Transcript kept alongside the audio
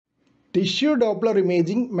Tissue Doppler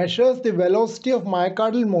imaging measures the velocity of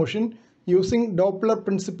myocardial motion using Doppler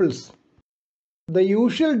principles. The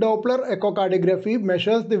usual Doppler echocardiography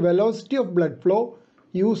measures the velocity of blood flow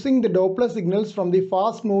using the Doppler signals from the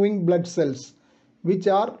fast-moving blood cells, which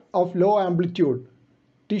are of low amplitude.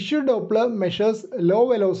 Tissue Doppler measures low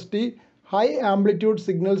velocity, high amplitude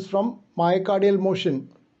signals from myocardial motion.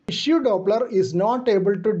 Tissue Doppler is not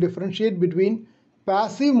able to differentiate between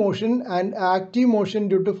passive motion and active motion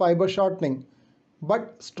due to fiber shortening,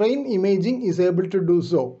 but strain imaging is able to do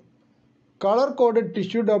so. Color-coded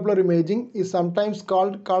tissue Doppler imaging is sometimes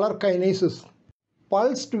called color kinesis.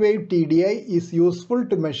 Pulsed wave TDI is useful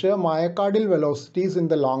to measure myocardial velocities in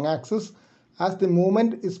the long axis as the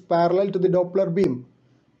movement is parallel to the Doppler beam.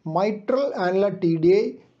 Mitral annular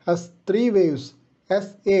TDI has three waves: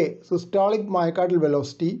 SA systolic myocardial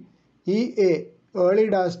velocity, EA early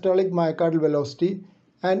diastolic myocardial velocity,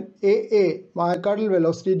 and AA myocardial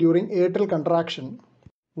velocity during atrial contraction.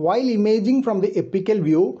 While imaging from the apical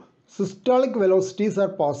view, systolic velocities are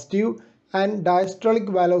positive and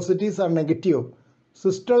diastolic velocities are negative.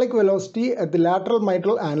 Systolic velocity at the lateral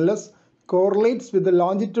mitral annulus correlates with the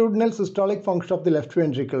longitudinal systolic function of the left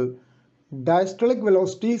ventricle. Diastolic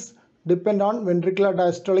velocities depend on ventricular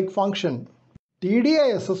diastolic function.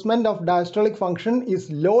 TDI assessment of diastolic function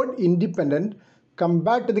is load independent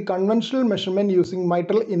compared to the conventional measurement using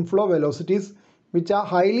mitral inflow velocities, which are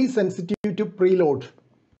highly sensitive to preload.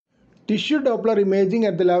 Tissue Doppler imaging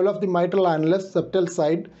at the level of the mitral annulus septal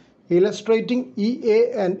side illustrating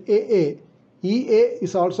EA and AA. EA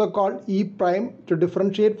is also called E prime to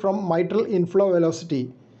differentiate from mitral inflow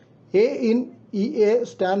velocity. A in EA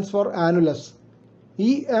stands for annulus.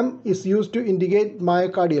 EM is used to indicate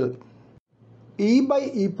myocardial. E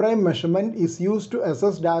by E prime measurement is used to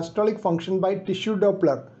assess diastolic function by tissue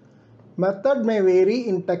Doppler. Method may vary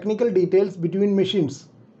in technical details between machines.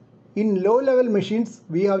 In low-level machines,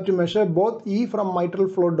 we have to measure both E from mitral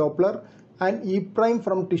flow Doppler and E prime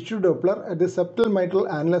from tissue Doppler at the septal mitral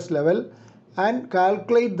annulus level and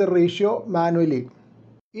calculate the ratio manually.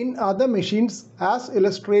 In other machines, as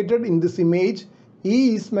illustrated in this image,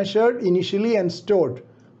 E is measured initially and stored.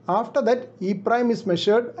 After that, E prime is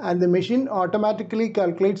measured and the machine automatically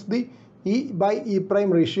calculates the E by E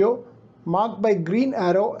prime ratio marked by green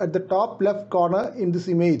arrow at the top left corner in this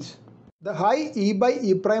image. The high E by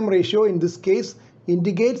E prime ratio in this case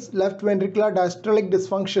indicates left ventricular diastolic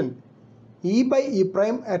dysfunction. E by E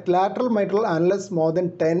prime at lateral mitral annulus more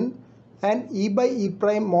than 10 and E by E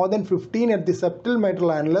prime more than 15 at the septal mitral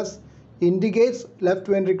annulus indicates left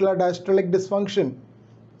ventricular diastolic dysfunction.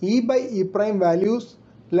 E by E prime values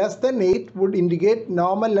less than 8 would indicate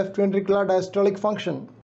normal left ventricular diastolic function.